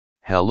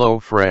Hello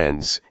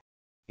friends,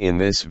 in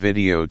this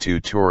video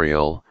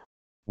tutorial,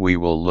 we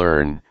will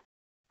learn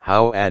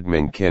how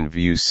admin can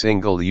view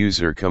single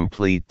user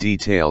complete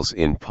details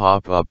in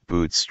pop-up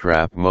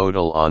Bootstrap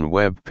Modal on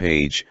web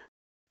page,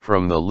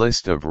 from the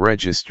list of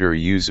register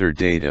user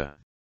data.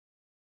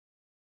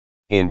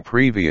 In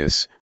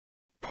previous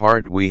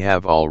part we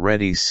have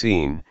already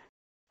seen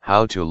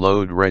how to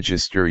load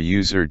register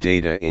user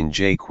data in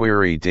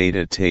jQuery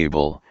data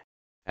table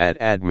at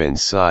admin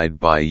side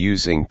by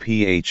using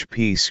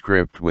PHP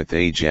script with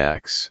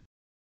Ajax.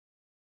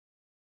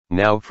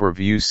 Now for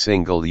view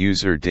single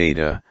user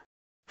data,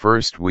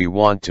 first we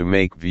want to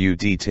make view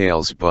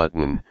details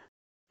button.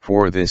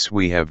 For this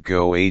we have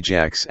go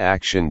Ajax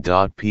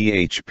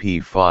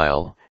Action.php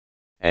file,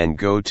 and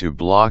go to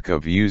block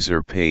of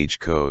user page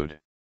code.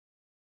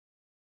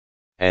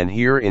 And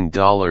here in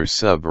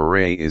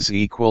 $subarray is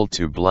equal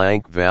to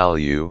blank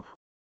value,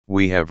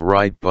 we have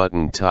write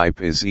button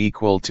type is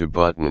equal to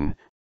button,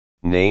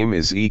 name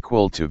is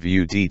equal to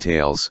view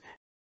details,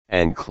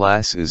 and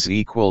class is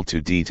equal to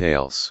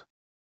details.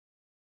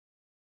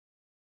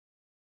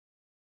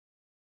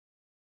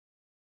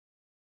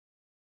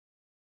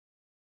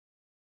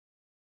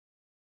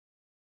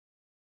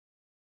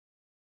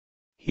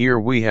 Here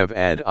we have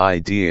add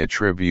ID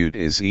attribute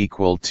is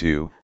equal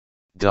to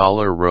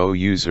 $row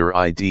user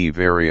ID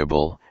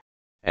variable,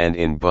 and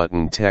in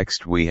button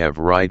text we have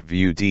write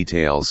view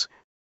details.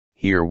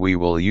 Here we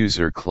will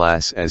user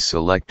class as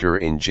selector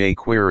in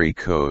jQuery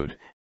code,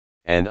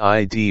 and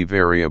ID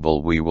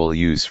variable we will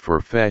use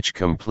for fetch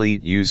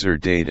complete user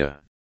data.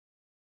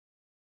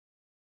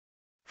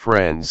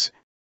 Friends,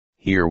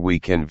 here we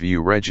can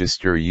view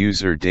register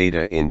user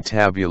data in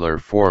tabular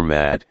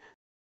format,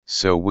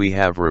 so we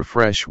have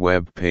refresh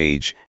web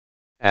page.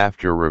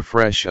 After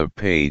refresh of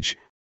page,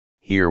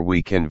 here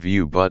we can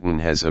view button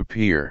has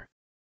appear.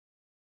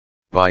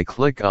 By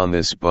click on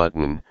this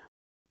button,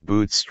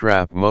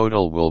 Bootstrap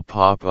Modal will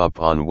pop up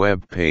on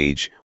web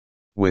page,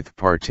 with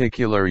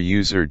particular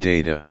user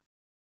data.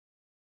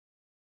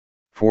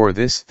 For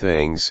this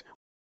things,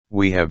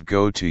 we have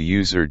go to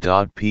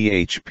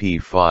user.php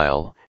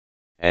file,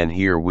 and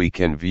here we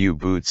can view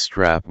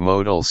Bootstrap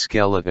Modal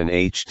skeleton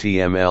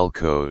HTML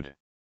code.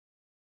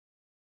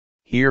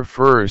 Here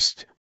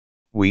first,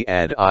 we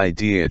add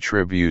ID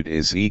attribute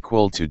is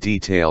equal to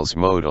details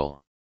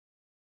modal.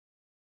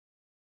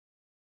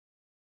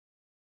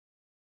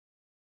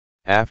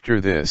 After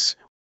this,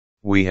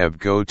 we have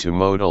go to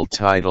modal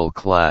title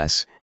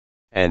class,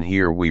 and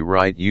here we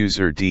write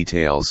user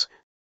details.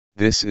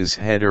 This is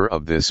header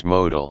of this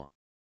modal.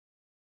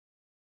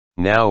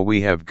 Now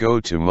we have go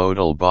to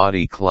modal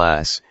body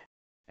class,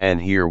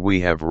 and here we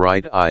have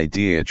write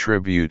ID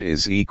attribute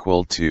is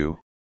equal to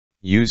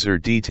user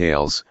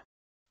details.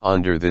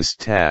 Under this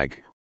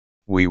tag,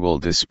 we will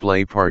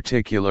display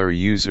particular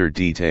user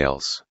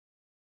details.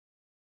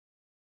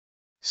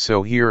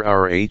 So here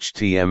our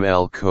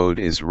HTML code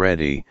is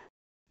ready.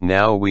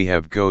 Now we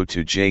have go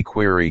to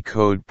jQuery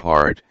code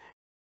part,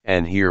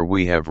 and here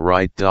we have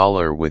write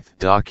 $with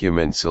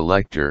document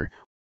selector,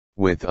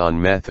 with on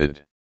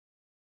method.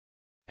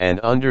 And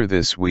under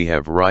this we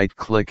have write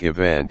click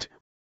event,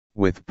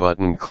 with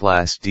button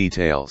class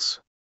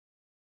details.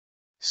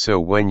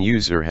 So when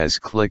user has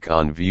click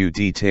on view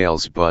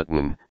details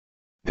button,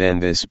 then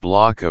this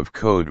block of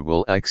code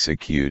will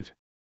execute.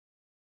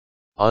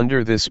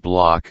 Under this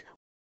block,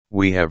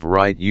 we have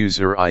write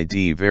user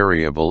ID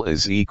variable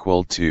is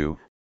equal to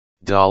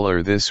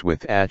 $this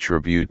with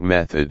attribute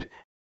method,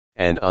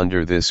 and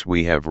under this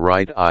we have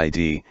write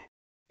ID,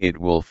 it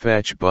will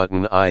fetch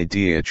button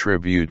ID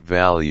attribute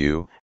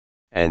value,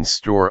 and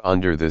store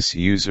under this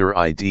user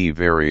ID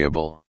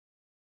variable.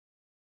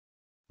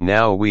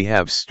 Now we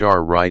have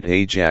write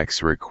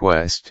Ajax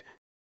request,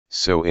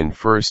 so in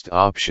first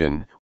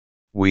option,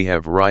 we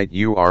have write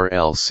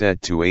URL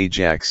set to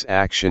Ajax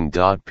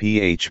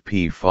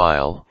Action.php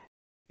file,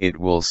 it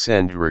will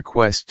send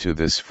request to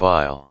this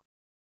file.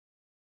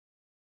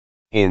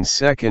 In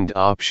second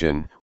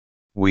option,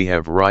 we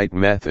have write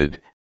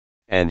method,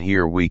 and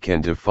here we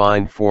can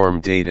define form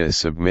data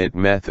submit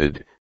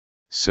method,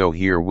 so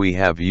here we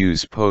have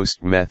use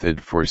post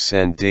method for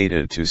send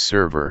data to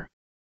server.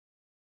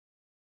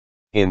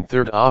 In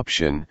third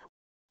option,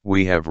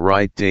 we have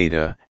write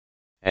data,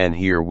 and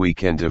here we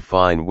can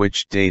define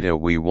which data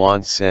we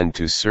want send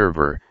to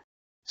server,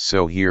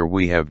 so here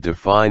we have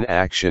define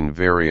action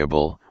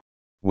variable,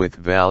 with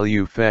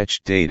value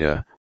fetch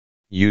data,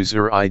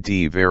 user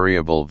ID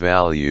variable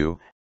value,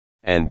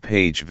 and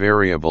page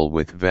variable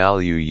with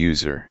value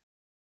user.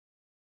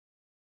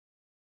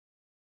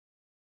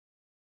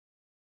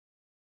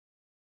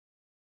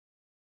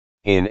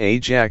 In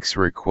Ajax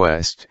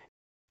request,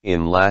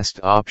 in last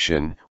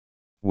option,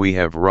 we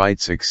have write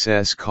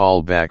success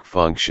callback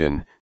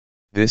function.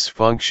 This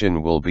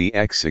function will be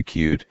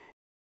execute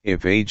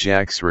if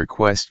Ajax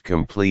request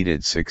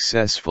completed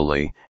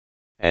successfully,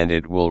 and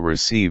it will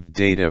receive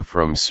data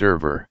from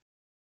server.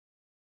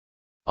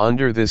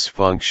 Under this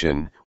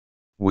function,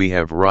 we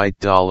have write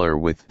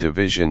 $with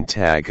division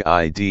tag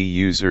ID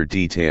user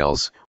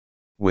details,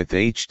 with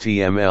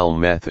HTML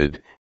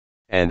method,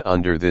 and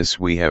under this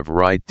we have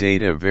write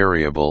data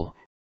variable.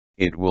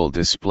 It will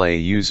display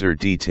user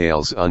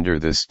details under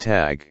this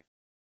tag.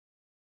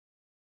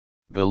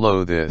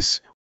 Below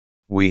this,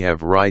 we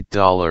have write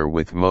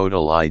 $with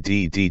modal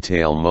ID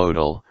detail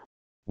modal,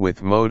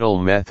 with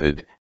modal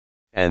method,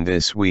 and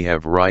this we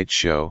have write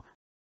show.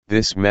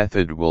 This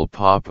method will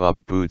pop up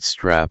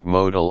Bootstrap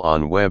modal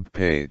on web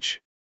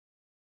page.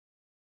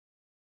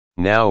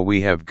 Now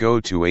we have go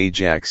to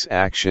Ajax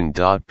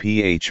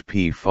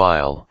Action.php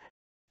file,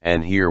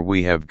 and here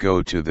we have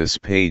go to this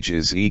page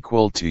is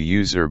equal to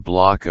user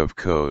block of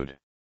code.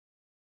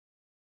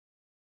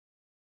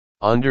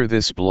 Under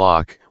this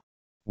block,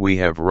 we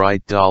have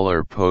write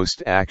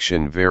 $post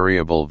action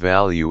variable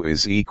value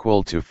is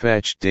equal to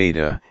fetch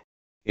data.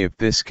 If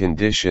this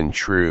condition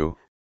true,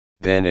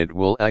 then it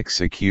will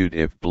execute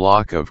if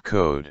block of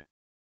code.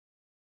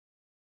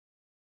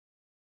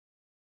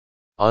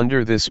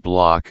 Under this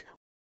block,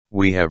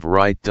 we have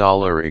write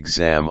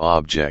 $exam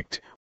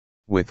object,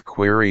 with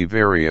query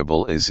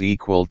variable is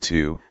equal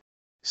to,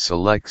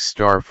 select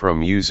star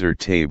from user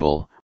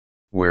table,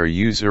 where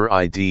user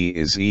ID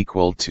is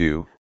equal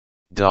to,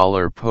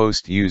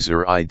 $post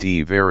user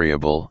ID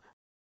variable.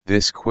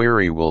 This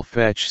query will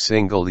fetch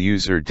single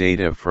user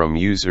data from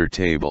user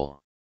table.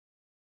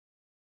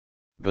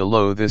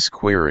 Below this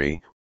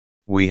query,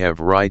 we have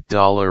write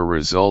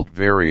 $result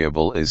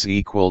variable is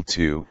equal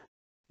to,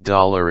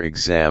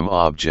 $exam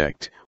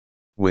object,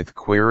 with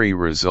query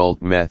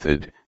result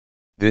method.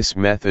 This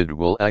method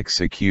will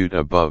execute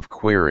above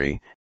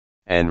query,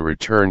 and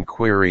return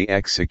query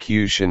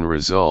execution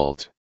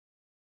result.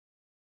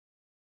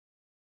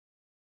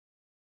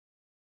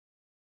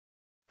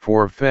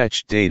 For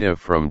fetch data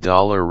from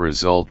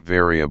 $result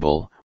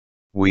variable,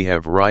 we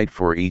have write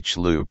for each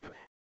loop,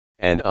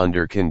 and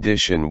under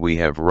condition we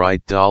have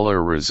write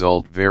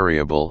 $result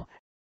variable,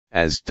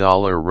 as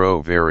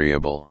 $row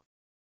variable.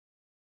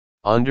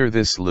 Under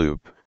this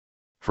loop,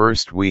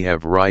 first we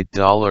have write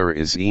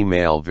 $is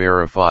email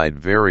verified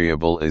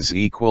variable is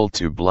equal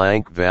to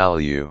blank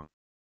value.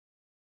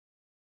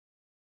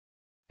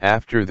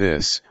 After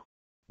this,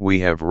 we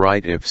have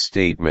write if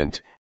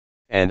statement,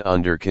 and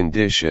under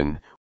condition,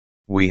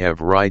 we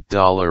have write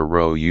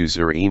 $row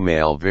user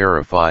email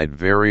verified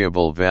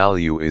variable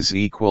value is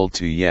equal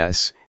to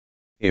yes.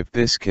 If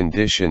this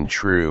condition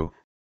true,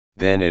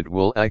 then it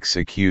will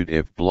execute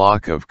if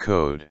block of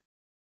code.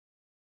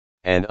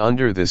 And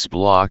under this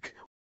block,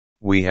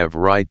 we have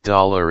write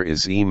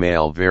 $is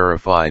email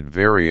verified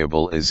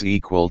variable is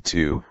equal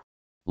to,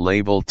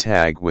 label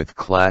tag with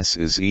class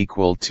is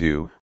equal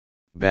to,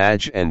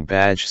 badge and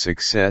badge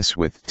success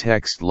with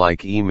text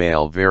like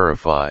email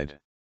verified.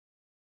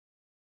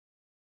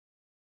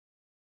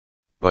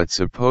 But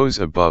suppose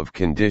above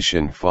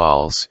condition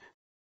false,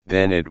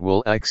 then it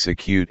will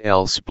execute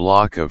else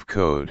block of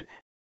code,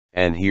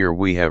 and here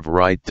we have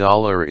write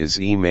 $is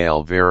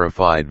email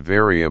verified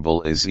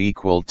variable is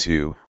equal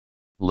to,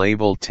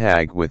 label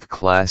tag with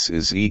class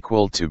is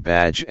equal to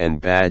badge and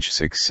badge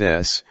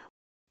success,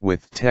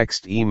 with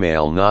text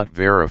email not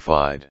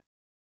verified.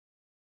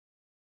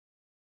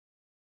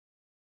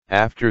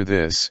 After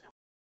this,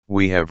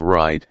 we have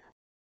write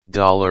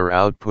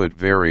 $output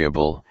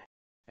variable,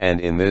 and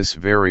in this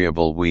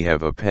variable we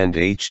have append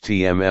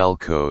HTML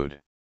code.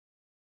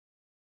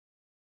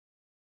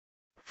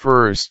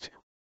 First,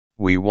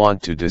 we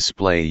want to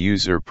display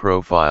user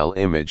profile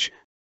image,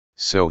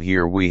 so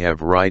here we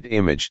have write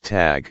image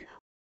tag,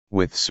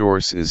 with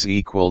source is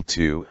equal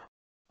to,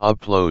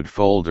 upload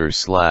folder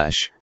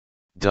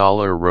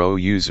 / $row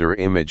user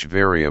image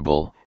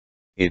variable.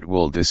 It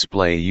will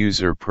display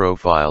user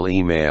profile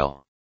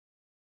email.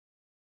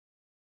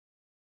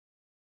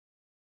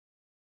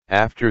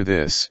 After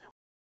this,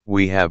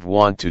 we have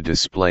want to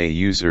display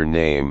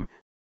username,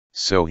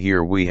 so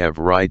here we have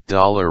write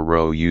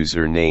 $row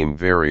username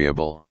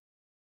variable.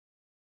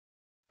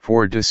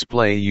 For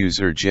display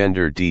user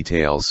gender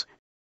details,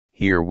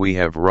 here we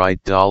have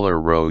write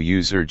 $row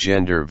user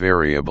gender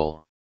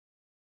variable.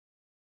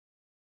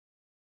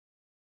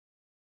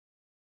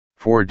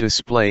 For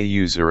display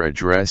user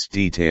address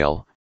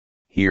detail,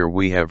 here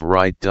we have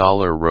write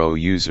 $row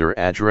user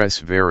address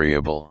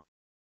variable.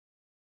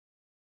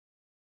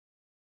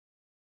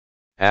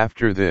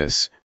 After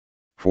this,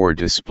 for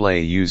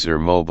display user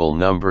mobile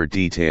number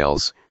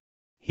details,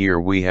 here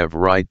we have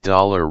write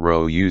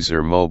 $row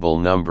user mobile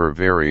number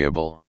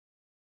variable.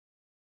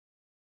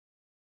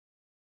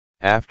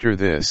 After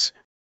this,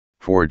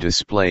 for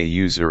display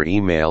user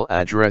email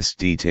address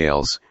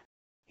details,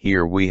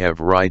 here we have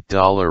write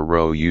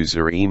 $row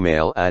user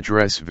email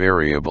address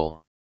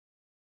variable.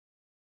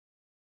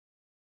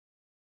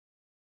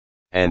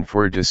 And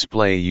for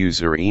display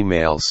user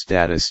email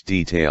status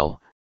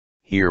detail,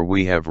 here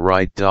we have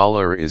write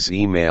 $is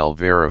email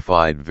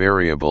verified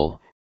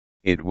variable.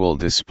 It will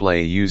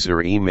display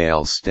user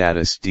email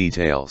status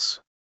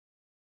details.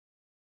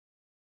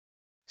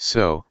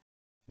 So,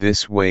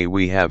 this way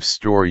we have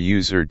store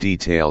user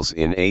details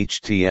in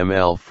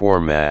HTML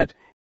format,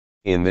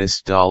 in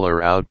this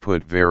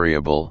 $output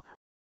variable.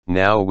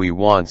 Now we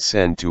want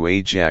send to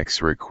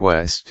Ajax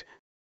request,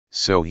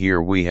 So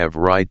here we have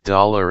write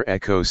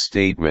 $echo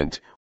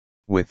statement,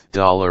 with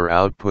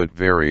 $output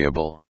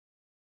variable.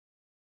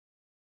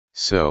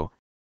 So,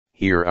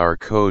 here our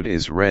code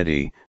is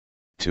ready,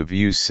 to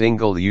view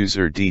single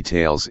user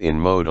details in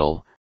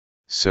Modal,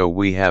 so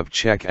we have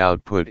check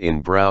output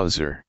in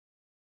browser.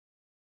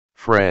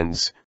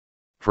 Friends,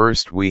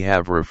 first we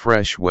have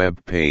refresh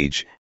web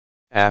page.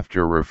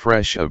 After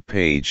refresh of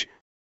page,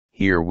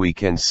 here we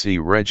can see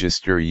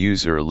register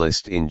user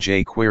list in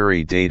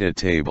jQuery data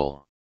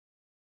table.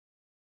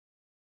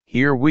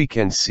 Here we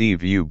can see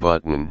view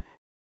button,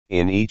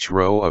 in each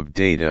row of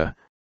data,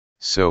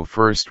 so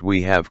first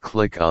we have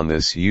click on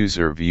this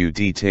user view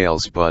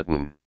details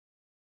button.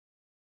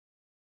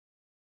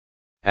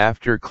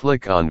 After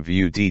click on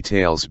view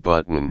details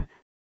button,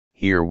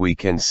 here we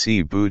can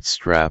see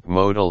Bootstrap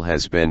Modal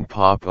has been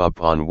pop up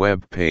on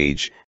web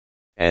page,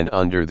 and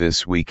under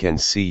this we can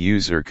see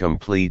user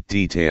complete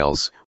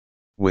details,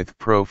 with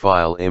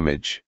profile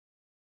image.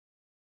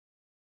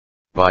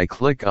 By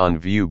click on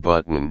view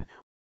button,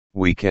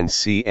 we can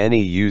see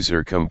any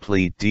user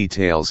complete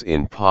details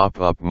in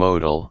pop-up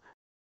Modal,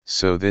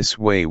 so this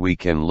way we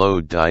can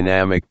load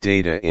dynamic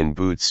data in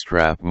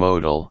Bootstrap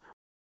Modal,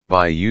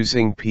 by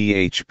using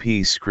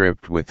PHP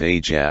script with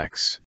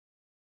Ajax.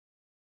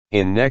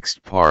 In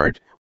next part,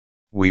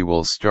 we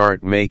will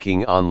start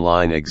making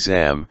online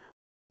exam,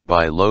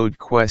 by load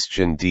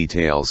question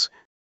details,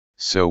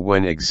 so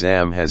when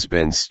exam has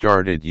been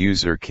started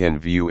user can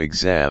view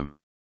exam.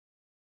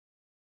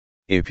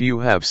 If you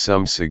have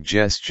some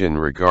suggestion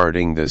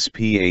regarding this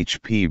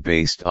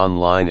PHP-based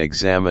online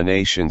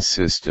examination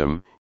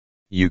system,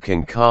 you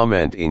can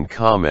comment in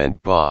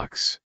comment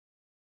box.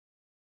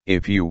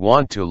 If you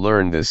want to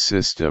learn this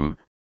system,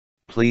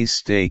 please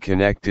stay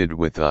connected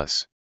with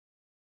us.